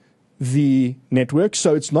back the network,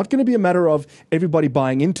 so it's not going to be a matter of everybody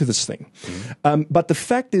buying into this thing. But the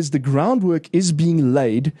fact is, the groundwork is being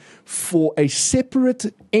laid for a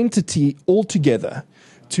separate entity altogether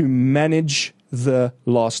to manage the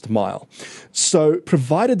last mile. So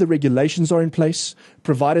provided the regulations are in place,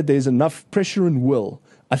 provided there's enough pressure and will,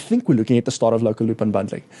 I think we're looking at the start of local loop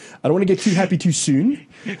unbundling. I don't want to get too happy too soon,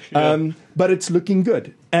 but it's looking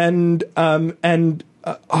good. And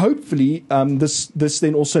hopefully this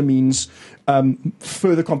then also means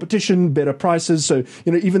further competition, better prices. So,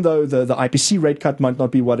 even though the IPC rate cut might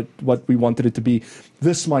not be what we wanted it to be,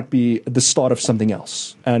 this might be the start of something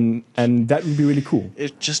else, and that would be really cool.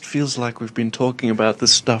 It just feels like we've been talking about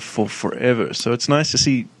this stuff for forever. So it's nice to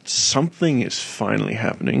see something is finally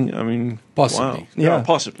happening. I mean, Possibly. Wow. Yeah,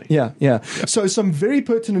 possibly. Yeah. So some very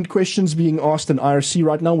pertinent questions being asked in IRC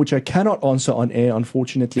right now, which I cannot answer on air,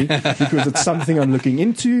 unfortunately, because it's something I'm looking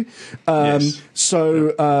into. Yes.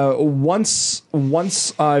 So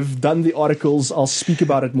once I've done the articles, I'll speak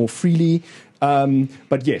about it more freely.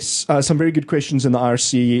 But yes, some very good questions in the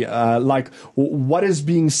IRC, like what is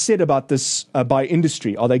being said about this by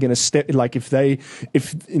industry? Are they going to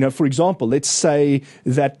for example, let's say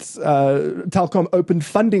that Telkom opened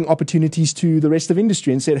funding opportunities to the rest of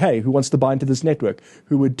industry and said, hey, who wants to buy into this network?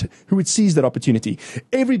 Who would seize that opportunity?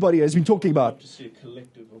 Everybody has been talking about To see a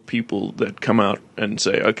collective of people that come out and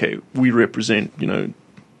say, okay, we represent,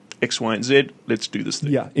 X, Y, and Z, let's do this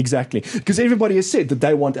thing. Yeah, exactly. Because everybody has said that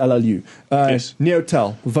they want LLU. Yes.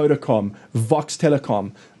 Neotel, Vodacom, Vox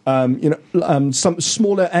Telecom, some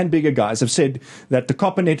smaller and bigger guys have said that the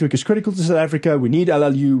copper network is critical to South Africa. We need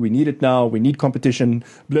LLU. We need it now. We need competition,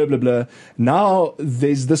 blah, blah, blah. Now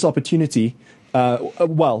there's this opportunity.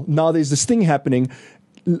 Now there's this thing happening.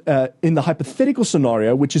 In the hypothetical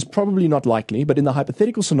scenario, which is probably not likely, but in the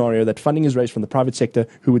hypothetical scenario that funding is raised from the private sector,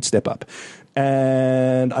 who would step up?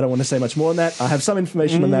 And I don't want to say much more on that. I have some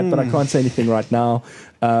information on that, but I can't say anything right now.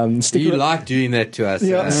 Like doing that to us.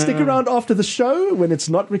 Yeah, stick around after the show when it's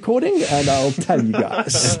not recording, and I'll tell you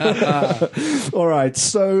guys. All right.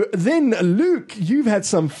 So then, Luke, you've had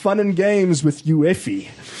some fun and games with UEFI.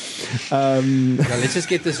 Now let's just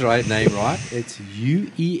get this name right. It's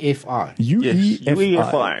UEFI. UEFI.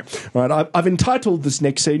 UEFI. Right. I've entitled this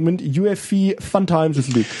next segment "UEFI Funtimes with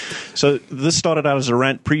Luke." So this started out as a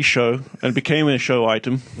rant pre-show and became a show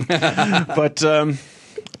item. But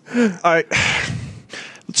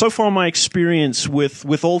so far my experience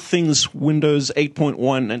with all things Windows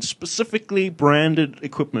 8.1 and specifically branded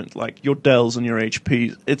equipment like your Dells and your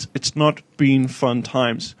HPs, it's not been fun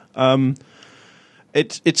times.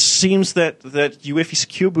 It seems that UEFI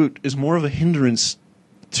Secure Boot is more of a hindrance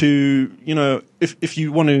to, if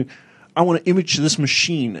you want to, I want to image this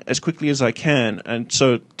machine as quickly as I can, and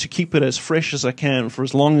so to keep it as fresh as I can for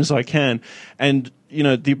as long as I can, and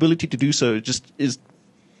the ability to do so just is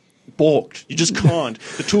balked. You just can't.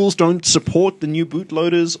 The tools don't support the new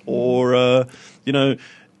bootloaders, or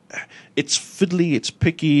it's fiddly, it's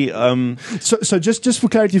picky. So just for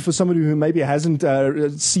clarity, for somebody who maybe hasn't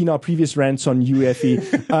seen our previous rants on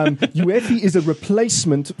UEFI, UEFI is a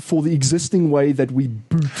replacement for the existing way that we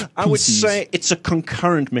boot PCs. I would say it's a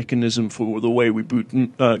concurrent mechanism for the way we boot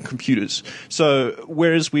computers. So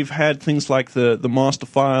whereas we've had things like the master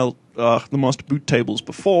file, the master boot tables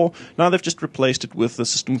before, now they've just replaced it with a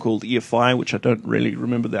system called EFI, which I don't really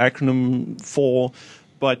remember the acronym for,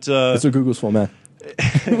 but it's what Google's for, man.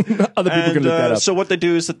 Other people can look that up. So what they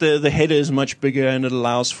do is that the header is much bigger, and it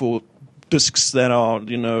allows for disks that are,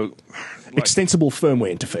 extensible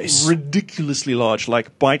firmware interface. Ridiculously large,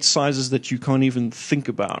 like byte sizes that you can't even think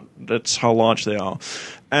about. That's how large they are.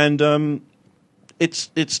 And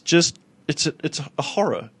it's a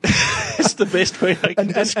horror. It's the best way I can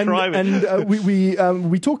describe it. And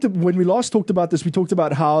we talked, when we last talked about this, we talked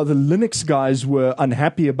about how the Linux guys were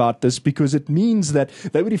unhappy about this because it means that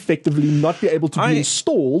they would effectively not be able to be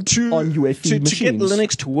installed on UEFI machines. To get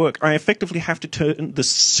Linux to work, I effectively have to turn the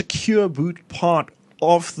secure boot part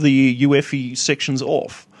of the UEFI sections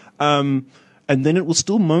off. And then it will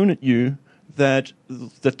still moan at you that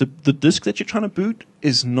the disk that you're trying to boot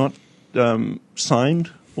is not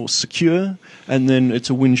signed or secure, and then it's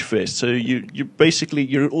a whinge fest. So you basically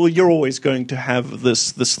you're always going to have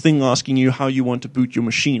this thing asking you how you want to boot your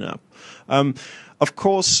machine up. Of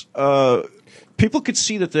course, people could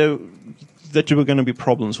see that there were going to be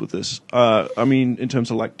problems with this. I mean, in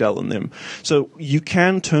terms of like Dell and them. So you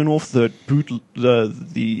can turn off the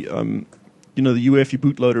UEFI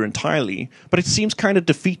bootloader entirely, but it seems kind of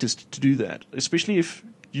defeatist to do that, especially if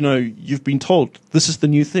you've been told this is the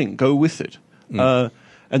new thing, go with it.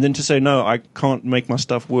 And then to say, no, I can't make my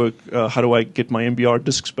stuff work. How do I get my MBR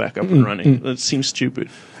disks back up and running? That seems stupid.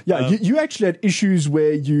 Yeah, you actually had issues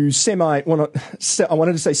where you I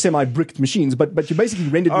wanted to say semi-bricked machines, but you basically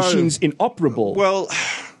rendered machines inoperable. Well,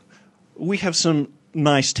 we have some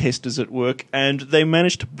nice testers at work, and they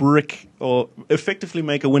managed to brick or effectively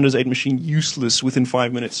make a Windows 8 machine useless within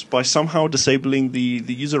 5 minutes by somehow disabling the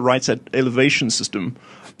user rights at elevation system.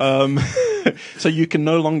 So you can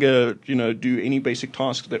no longer, do any basic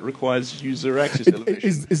task that requires user access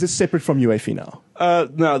elevation. Is this separate from UEFI now?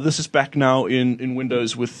 No, this is back now in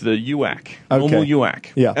Windows with the UAC, normal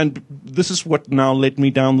UAC. Yeah. And this is what now led me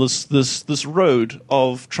down this road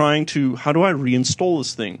of trying to, how do I reinstall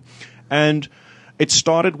this thing? And it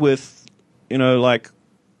started with,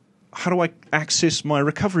 how do I access my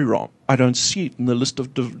recovery ROM? I don't see it in the list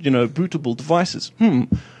of, bootable devices.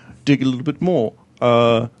 Dig a little bit more.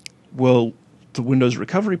 Well, the Windows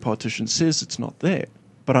recovery partition says it's not there.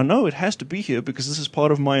 But I know it has to be here because this is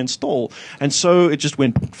part of my install. And so it just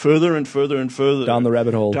went further and further and further. Down the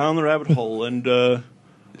rabbit hole. And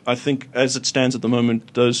I think as it stands at the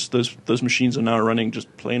moment, those machines are now running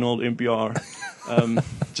just plain old MBR,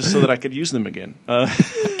 just so that I could use them again.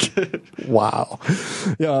 Wow.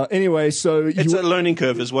 Yeah, anyway, so... It's a learning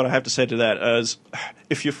curve is what I have to say to that. As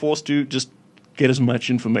if you're forced to, just get as much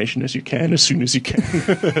information as you can as soon as you can.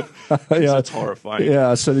 Yeah, it's horrifying.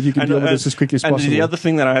 Yeah, so that you can deal with this as quickly as possible. And the other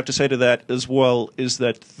thing that I have to say to that as well is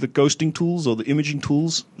that the ghosting tools or the imaging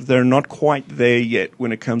tools, they're not quite there yet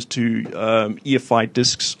when it comes to EFI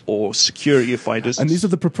disks or secure EFI disks. And these are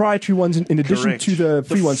the proprietary ones in addition Correct. to the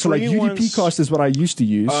free ones. So like free UDPcast is what I used to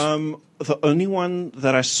use. The only one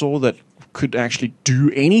that I saw that could actually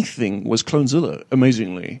do anything was Clonezilla,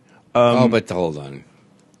 amazingly. But hold on.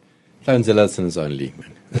 Clonezilla's in its own league,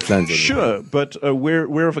 man. Sure, but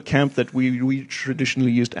we're of a camp that we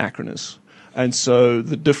traditionally used Acronis. And so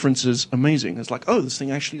the difference is amazing. It's like, this thing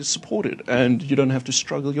actually is supported, and you don't have to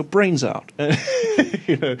struggle your brains out.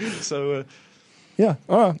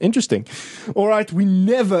 Yeah, interesting. All right, we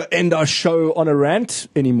never end our show on a rant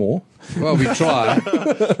anymore. Well, we try.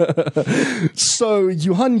 So,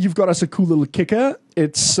 Johan, you've got us a cool little kicker.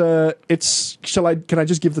 Can I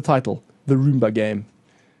just give the title? The Roomba game.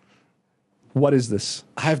 What is this?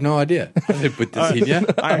 I have no idea. They put this in here.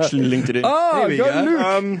 I actually linked it in. Oh, There we go.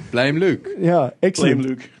 Luke. Blame Luke. Yeah, excellent. Blame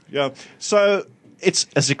Luke. Yeah. So it's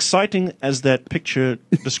as exciting as that picture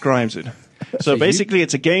describes it. So basically,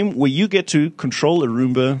 it's a game where you get to control a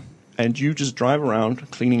Roomba and you just drive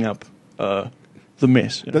around cleaning up the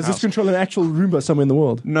mess. Does this control an actual Roomba somewhere in the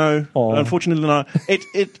world? No, Oh. unfortunately not.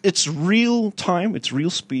 It's real time. It's real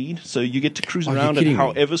speed. So you get to cruise around kidding and me?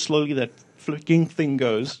 however slowly that flicking thing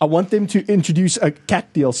goes. I want them to introduce a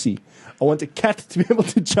cat DLC. I want a cat to be able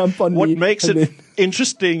to jump on What me. makes and it then-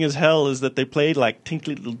 interesting as hell is that they play like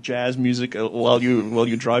tinkly little jazz music while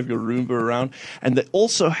you drive your Roomba around, and they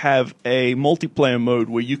also have a multiplayer mode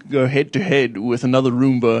where you can go head to head with another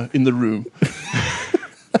Roomba in the room.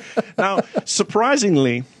 Now,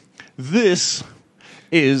 surprisingly, this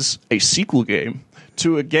is a sequel game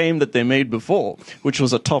to a game that they made before, which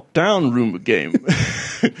was a top-down Roomba game.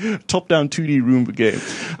 Top-down 2D Roomba game.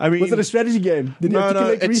 I mean, Was it a strategy game? Did you have to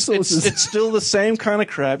collect resources? it's still the same kind of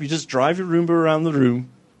crap. You just drive your Roomba around the room.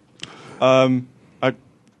 I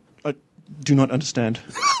do not understand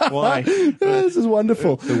why. This is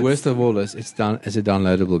wonderful. The worst of all is it's a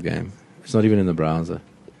downloadable game. It's not even in the browser.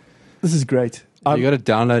 This is great. You got to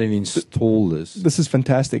download and install this. This is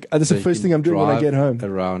fantastic. This is the first thing I'm doing when I get home.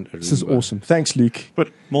 Around This is awesome. Thanks, Luke. But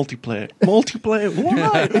multiplayer.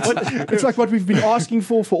 Why? It's like what we've been asking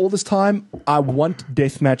for all this time. I want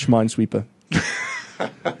Deathmatch Minesweeper.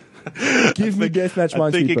 Give me Deathmatch Minesweeper.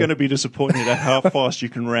 I think you're going to be disappointed at how fast you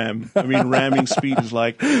can ram. I mean, ramming speed is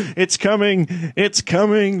like, it's coming.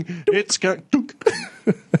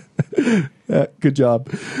 Good job.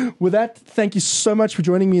 With that, thank you so much for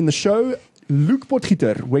joining me in the show. Luke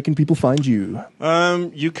Potgieter, where can people find you?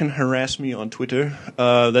 You can harass me on Twitter.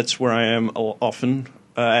 That's where I am often.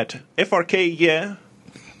 At FRK, yeah.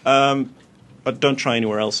 But don't try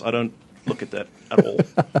anywhere else. I don't look at that at all.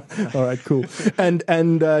 All right, cool. And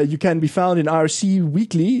you can be found in IRC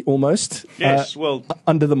weekly, almost. Yes,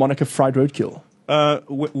 under the moniker Fried Roadkill.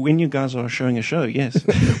 When you guys are showing a show, yes.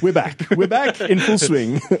 We're back. We're back in full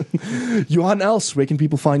swing. Johan Els, where can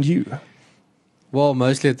people find you? Well,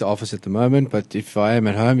 mostly at the office at the moment, but if I am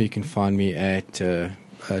at home, you can find me at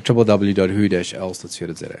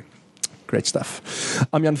www.who-els.co.za. Great stuff.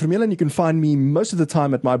 I'm Jan Vermeulen. You can find me most of the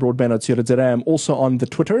time at mybroadband.co.za. I'm also on the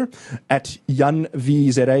Twitter at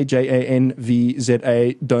JanVZA,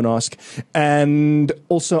 JanVZA, don't ask. And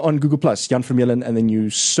also on Google+, Jan Vermeulen, and then you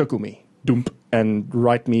circle me, dump, and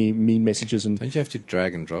write me mean messages. And Don't you have to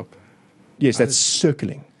drag and drop? yes, that's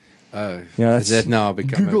circling. Oh, Yeah, has that now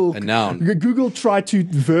become a noun? Google tried to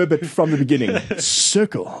verb it from the beginning.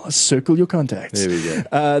 Circle your contacts. There we go.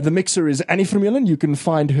 The mixer is Annie Vermeulen. You can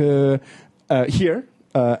find her here,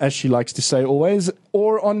 as she likes to say always,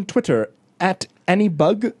 or on Twitter at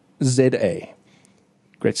AnnieBugZA.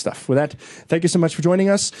 Great stuff. With that, thank you so much for joining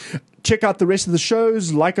us. Check out the rest of the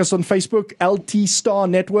shows. Like us on Facebook, LT Star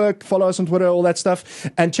Network. Follow us on Twitter, all that stuff.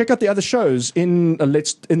 And check out the other shows in the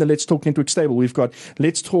Let's Talk Network stable. We've got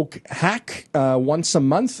Let's Talk Hack once a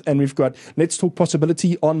month, and we've got Let's Talk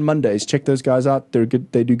Possibility on Mondays. Check those guys out. They're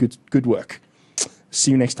good. They do good work.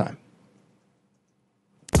 See you next time.